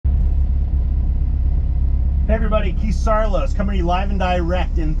Hey everybody, Keith Saarloos coming to you live and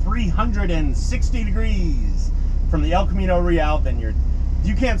direct in 360 degrees from the El Camino Real Vineyard. If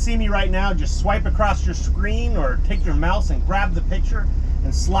you can't see me right now, just swipe across your screen or take your mouse and grab the picture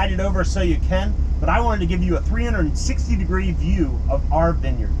and slide it over so you can. But I wanted to give you a 360 degree view of our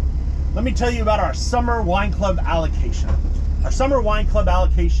vineyard. Let me tell you about our Summer Wine Club allocation. Our Summer Wine Club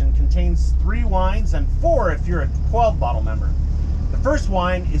allocation contains 3 wines and 4 if you're a 12 bottle member. The first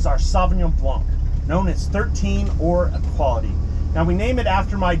wine is our Sauvignon Blanc, known as 13 or Equality. Now we name it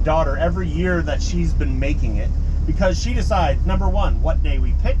after my daughter every year that she's been making it because she decides, number one, what day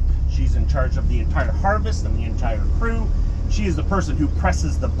we pick. She's in charge of the entire harvest and the entire crew. She is the person who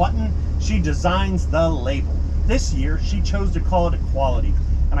presses the button. She designs the label. This year she chose to call it Equality,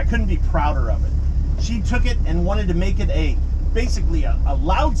 and I couldn't be prouder of it. She took it and wanted to make it basically a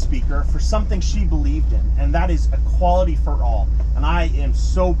loudspeaker for something she believed in, and that is equality for all. And I am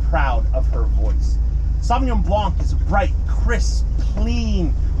so proud of her voice. Sauvignon Blanc is a bright, crisp,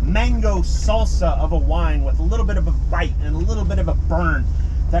 clean, mango salsa of a wine with a little bit of a bite and a little bit of a burn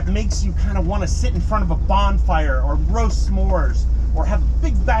that makes you kind of want to sit in front of a bonfire or roast s'mores or have a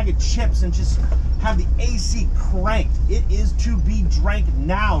big bag of chips and just have the AC cranked. It is to be drank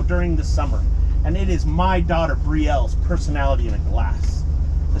now during the summer. And it is my daughter Brielle's personality in a glass.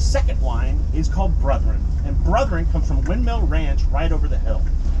 The second wine is called Brethren, and Brethren comes from Windmill Ranch right over the hill.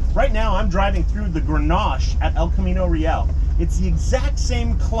 Right now I'm driving through the Grenache at El Camino Real. It's the exact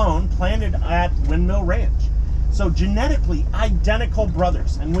same clone planted at Windmill Ranch. So genetically identical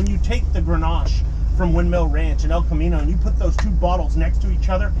brothers, and when you take the Grenache from Windmill Ranch and El Camino and you put those 2 bottles next to each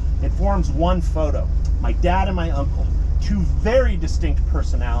other, it forms one photo. My dad and my uncle, 2 very distinct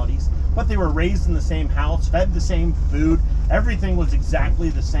personalities, but they were raised in the same house, fed the same food, everything was exactly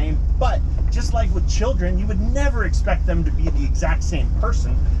the same. But just like with children, you would never expect them to be the exact same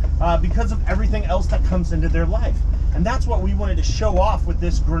person because of everything else that comes into their life. And that's what we wanted to show off with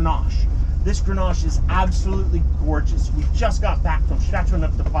this Grenache. This Grenache is absolutely gorgeous. We just got back from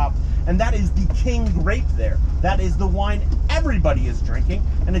Châteauneuf-du-Pape, and that is the king grape there. That is the wine everybody is drinking,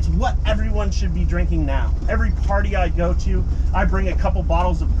 and it's what everyone should be drinking now. Every party I go to, I bring a couple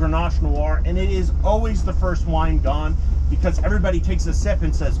bottles of Grenache Noir, and it is always the first wine gone because everybody takes a sip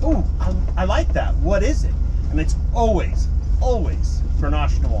and says, "Ooh, I like that. What is it?" And it's always, always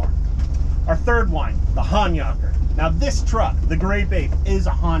Grenache Noir. Our third wine, the Hanyaker. Now this truck, the Grape Ape, is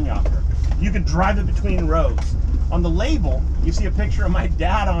a Hanyaker. You could drive it between rows. On the label, you see a picture of my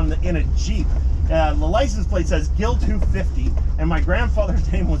dad in a Jeep. The license plate says Gil 250, and my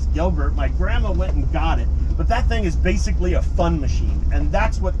grandfather's name was Gilbert. My grandma went and got it, but that thing is basically a fun machine, and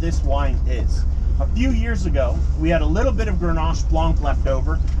that's what this wine is. A few years ago, we had a little bit of Grenache Blanc left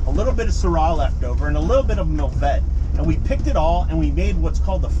over, a little bit of Syrah left over, and a little bit of Mourvedre. And we picked it all and we made what's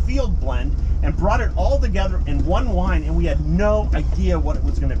called a field blend and brought it all together in one wine, and we had no idea what it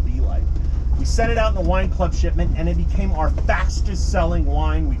was going to be like. We sent it out in a wine club shipment and it became our fastest selling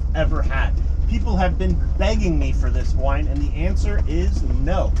wine we've ever had. People have been begging me for this wine, and the answer is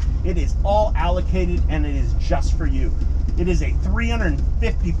no. It is all allocated and it is just for you. It is a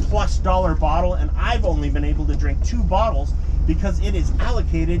 $350+ bottle, and I've only been able to drink 2 bottles because it is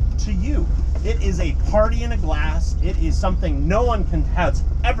allocated to you. It is a party in a glass. It is something no one has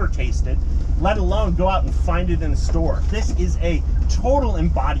ever tasted, let alone go out and find it in a store. This is a total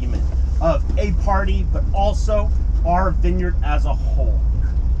embodiment of a party, but also our vineyard as a whole.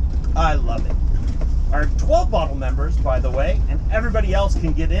 I love it. Our 12 bottle members, by the way, and everybody else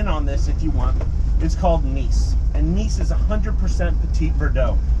can get in on this if you want, is called Nice. And Nice is 100% Petit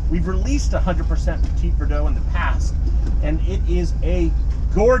Verdot. We've released 100% Petit Verdot in the past, and it is a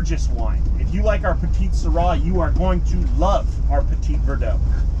gorgeous wine. If you like our Petit Syrah, you are going to love our Petit Verdot.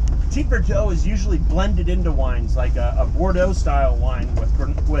 Petit Verdot is usually blended into wines like a Bordeaux style wine with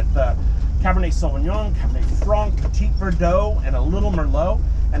Cabernet Sauvignon, Cabernet Franc, Petit Verdot, and a little Merlot,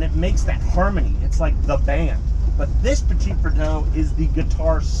 and it makes that harmony. It's like the band. But this Petit Verdot is the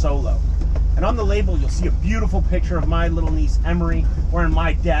guitar solo. And on the label, you'll see a beautiful picture of my little niece, Emery, wearing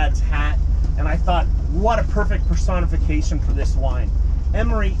my dad's hat. And I thought, what a perfect personification for this wine.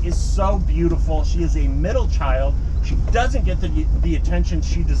 Emery is so beautiful. She is a middle child. She doesn't get the attention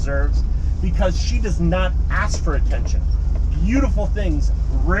she deserves because she does not ask for attention. Beautiful things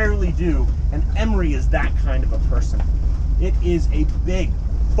rarely do, and Emery is that kind of a person. It is a big,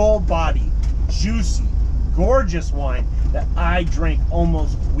 full-bodied, juicy, gorgeous wine that I drink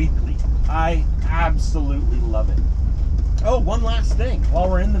almost weekly. I absolutely love it. Oh, one last thing while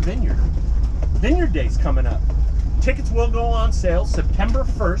we're in the vineyard. Vineyard Day's coming up. Tickets will go on sale September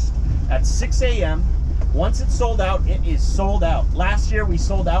 1st at 6 a.m. Once it's sold out, it is sold out. Last year we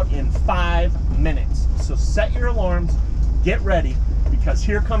sold out in 5 minutes. So set your alarms, get ready, because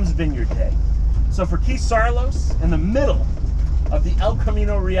here comes Vineyard Day. So for Keith Saarloos, in the middle of the El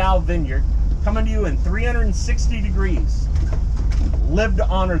Camino Real Vineyard, coming to you in 360 degrees, live to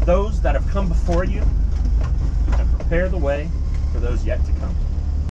honor those that have come before you and prepare the way for those yet to come.